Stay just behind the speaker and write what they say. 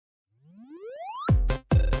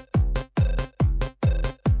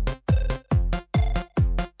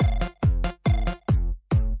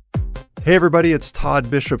Hey everybody, it's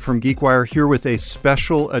Todd Bishop from GeekWire here with a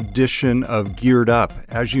special edition of Geared Up.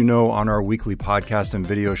 As you know, on our weekly podcast and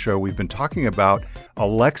video show, we've been talking about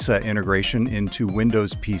Alexa integration into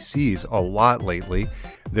Windows PCs a lot lately.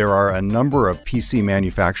 There are a number of PC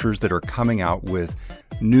manufacturers that are coming out with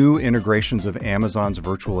new integrations of Amazon's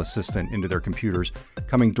virtual assistant into their computers,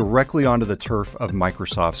 coming directly onto the turf of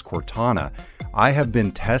Microsoft's Cortana. I have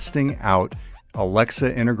been testing out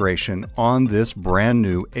Alexa integration on this brand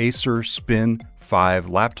new Acer Spin 5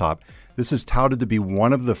 laptop. This is touted to be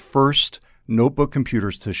one of the first notebook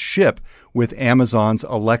computers to ship with Amazon's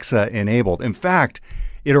Alexa enabled. In fact,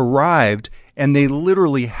 it arrived and they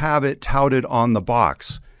literally have it touted on the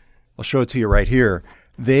box. I'll show it to you right here.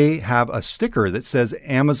 They have a sticker that says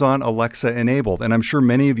Amazon Alexa enabled. And I'm sure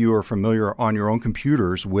many of you are familiar on your own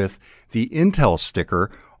computers with the Intel sticker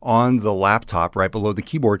on the laptop right below the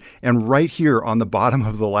keyboard. And right here on the bottom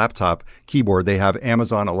of the laptop keyboard, they have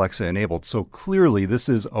Amazon Alexa enabled. So clearly this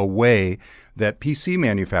is a way that PC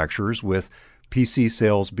manufacturers, with PC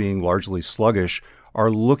sales being largely sluggish, are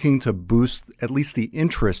looking to boost at least the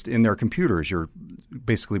interest in their computers. You're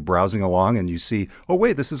basically browsing along and you see, oh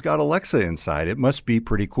wait, this has got Alexa inside. It must be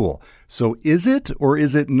pretty cool. So is it or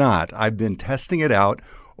is it not? I've been testing it out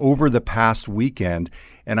over the past weekend,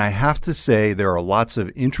 and I have to say there are lots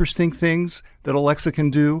of interesting things that Alexa can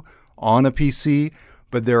do on a PC,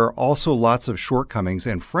 but there are also lots of shortcomings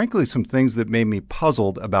and frankly some things that made me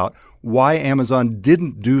puzzled about why Amazon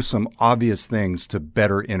didn't do some obvious things to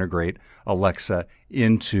better integrate Alexa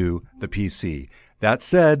into the PC. That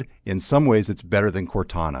said, in some ways it's better than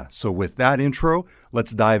Cortana. So with that intro,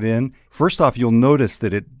 let's dive in. First off, you'll notice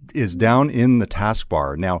that it is down in the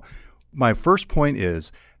taskbar. Now, my first point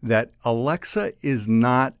is that Alexa is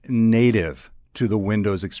not native to the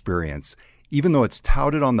Windows experience. Even though it's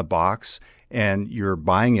touted on the box and you're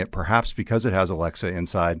buying it perhaps because it has Alexa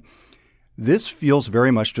inside, this feels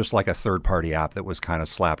very much just like a third-party app that was kind of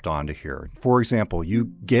slapped onto here. For example,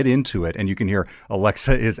 you get into it and you can hear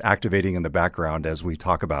Alexa is activating in the background as we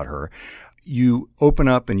talk about her. You open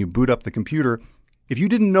up and you boot up the computer. If you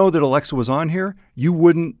didn't know that Alexa was on here, you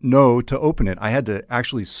wouldn't know to open it. I had to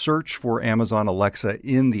actually search for Amazon Alexa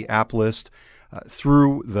in the app list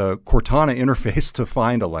through the Cortana interface to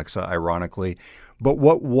find Alexa, ironically. But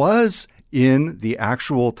what was in the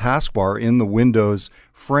actual taskbar in the Windows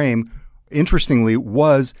frame, interestingly,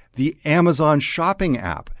 was the Amazon Shopping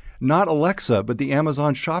app. Not Alexa, but the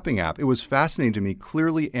Amazon Shopping app. It was fascinating to me.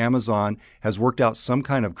 Clearly, Amazon has worked out some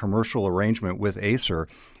kind of commercial arrangement with Acer.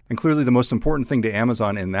 And clearly the most important thing to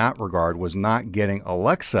Amazon in that regard was not getting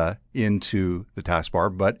Alexa into the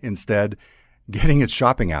taskbar, but instead getting its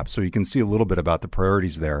shopping app. So you can see a little bit about the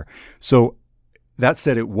priorities there. So that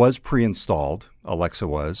said, it was pre-installed, Alexa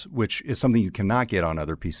was, which is something you cannot get on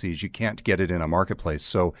other PCs. You can't get it in a marketplace.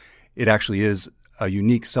 So it actually is a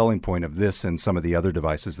unique selling point of this and some of the other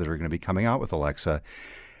devices that are going to be coming out with Alexa.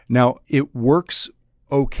 Now, it works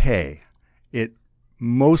okay. It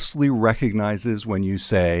mostly recognizes when you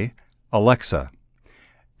say, Alexa,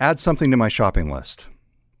 add something to my shopping list.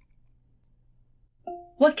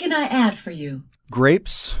 What can I add for you?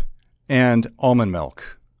 Grapes and almond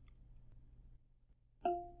milk.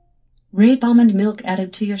 Grape almond milk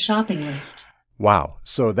added to your shopping list. Wow.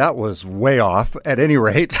 So that was way off. At any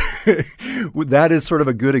rate, that is sort of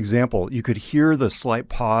a good example. You could hear the slight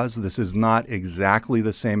pause. This is not exactly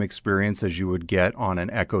the same experience as you would get on an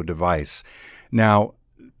Echo device. Now,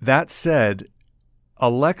 that said,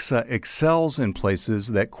 Alexa excels in places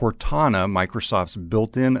that Cortana, Microsoft's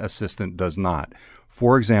built-in assistant, does not.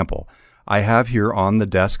 For example, I have here on the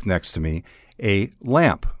desk next to me a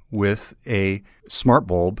lamp with a smart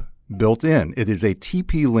bulb built in. It is a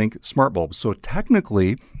TP-Link smart bulb. So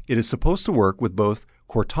technically, it is supposed to work with both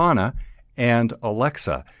Cortana and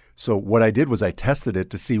Alexa. So what I did was I tested it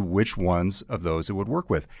to see which ones of those it would work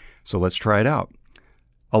with. So let's try it out.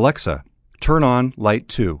 Alexa, turn on light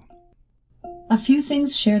 2. A few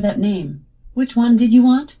things share that name. Which one did you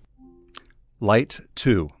want? Light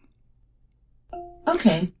 2.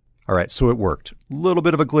 Okay. All right, so it worked. A little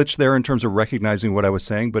bit of a glitch there in terms of recognizing what I was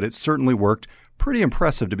saying, but it certainly worked. Pretty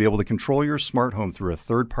impressive to be able to control your smart home through a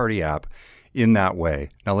third-party app in that way.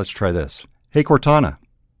 Now let's try this. Hey, Cortana,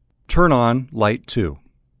 turn on light 2.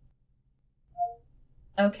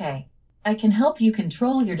 Okay. I can help you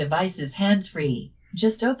control your devices hands-free.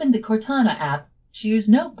 Just open the Cortana app, choose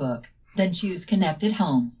Notebook, then choose Connected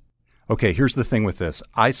Home. Okay, here's the thing with this.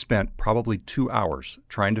 I spent probably 2 hours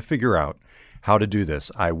trying to figure out how to do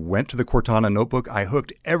this. I went to the Cortana notebook. I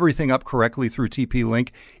hooked everything up correctly through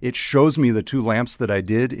TP-Link. It shows me the 2 lamps that I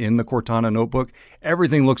did in the Cortana notebook.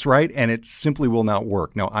 Everything looks right, and it simply will not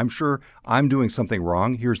work. Now, I'm sure I'm doing something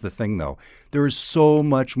wrong. Here's the thing, though. There is so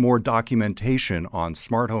much more documentation on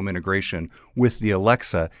smart home integration with the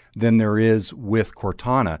Alexa than there is with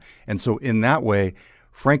Cortana. And so in that way,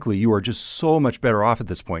 frankly, you are just so much better off at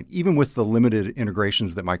this point. Even with the limited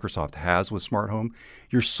integrations that Microsoft has with smart home,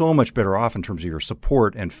 you're so much better off in terms of your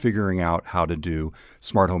support and figuring out how to do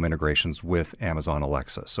smart home integrations with Amazon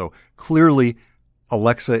Alexa. So clearly,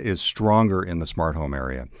 Alexa is stronger in the smart home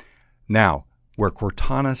area. Now, where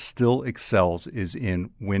Cortana still excels is in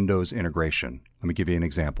Windows integration. Let me give you an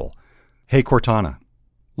example. Hey, Cortana,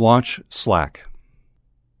 launch Slack.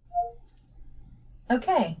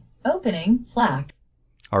 Okay, opening Slack.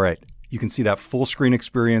 All right, you can see that full screen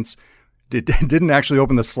experience. It didn't actually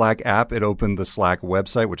open the Slack app. It opened the Slack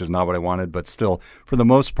website, which is not what I wanted. But still, for the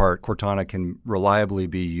most part, Cortana can reliably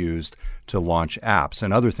be used to launch apps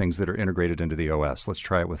and other things that are integrated into the OS. Let's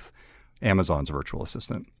try it with Amazon's virtual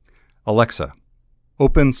assistant. Alexa,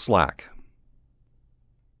 open Slack.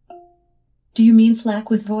 Do you mean Slack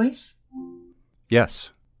with voice?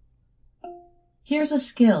 Yes. Here's a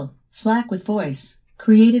skill, Slack with voice,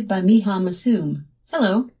 created by Miha Massoum.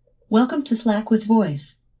 Hello, welcome to Slack with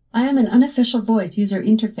voice. I am an unofficial voice user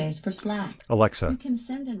interface for Slack. Alexa. You can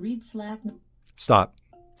send and read Slack. Stop.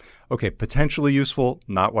 Okay, potentially useful,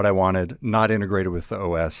 not what I wanted, not integrated with the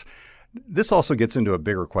OS. This also gets into a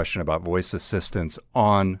bigger question about voice assistants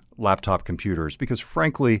on laptop computers because,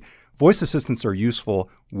 frankly, voice assistants are useful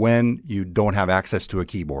when you don't have access to a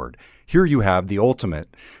keyboard. Here you have the ultimate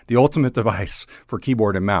device for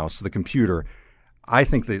keyboard and mouse, the computer. I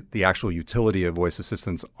think that the actual utility of voice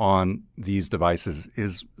assistants on these devices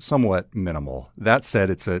is somewhat minimal. That said,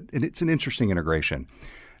 it's an interesting integration.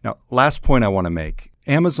 Now, last point I want to make.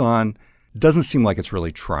 Amazon doesn't seem like it's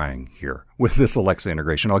really trying here with this Alexa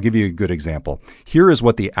integration. I'll give you a good example. Here is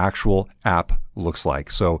what the actual app looks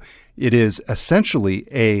like. So it is essentially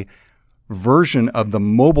a version of the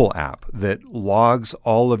mobile app that logs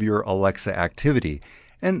all of your Alexa activity.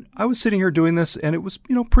 And I was sitting here doing this and it was,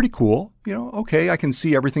 pretty cool. Okay, I can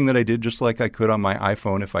see everything that I did just like I could on my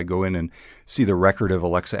iPhone if I go in and see the record of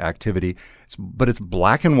Alexa activity. But it's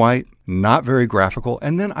black and white, not very graphical.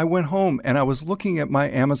 And then I went home and I was looking at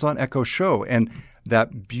my Amazon Echo Show and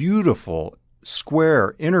that beautiful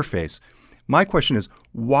square interface. My question is,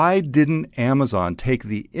 why didn't Amazon take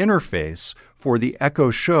the interface for the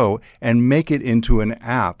Echo Show and make it into an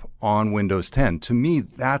app on Windows 10? To me,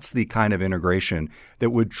 that's the kind of integration that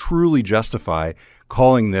would truly justify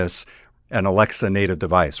calling this an Alexa native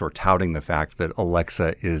device or touting the fact that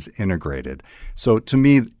Alexa is integrated. So to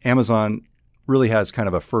me, Amazon really has kind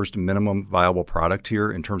of a first minimum viable product here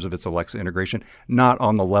in terms of its Alexa integration, not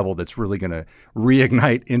on the level that's really going to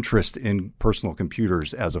reignite interest in personal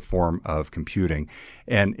computers as a form of computing.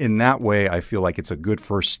 And in that way, I feel like it's a good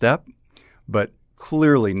first step, but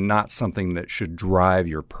clearly not something that should drive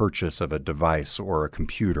your purchase of a device or a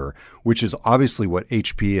computer, which is obviously what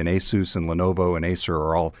HP and Asus and Lenovo and Acer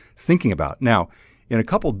are all thinking about. Now, in a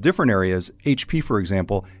couple different areas, HP, for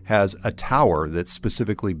example, has a tower that's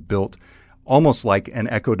specifically built almost like an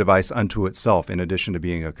Echo device unto itself in addition to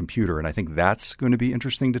being a computer. And I think that's going to be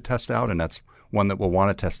interesting to test out. And that's one that we'll want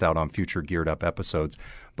to test out on future Geared Up episodes.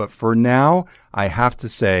 But for now, I have to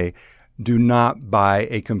say, do not buy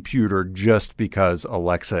a computer just because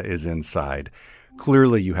Alexa is inside.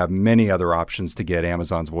 Clearly, you have many other options to get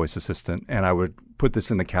Amazon's voice assistant. And I would put this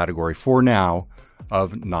in the category for now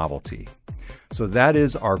of novelty. So that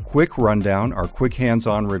is our quick rundown, our quick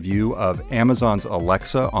hands-on review of Amazon's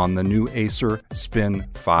Alexa on the new Acer Spin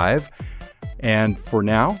 5. And for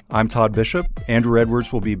now, I'm Todd Bishop. Andrew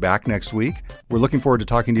Edwards will be back next week. We're looking forward to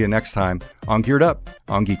talking to you next time on Geared Up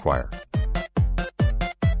on GeekWire.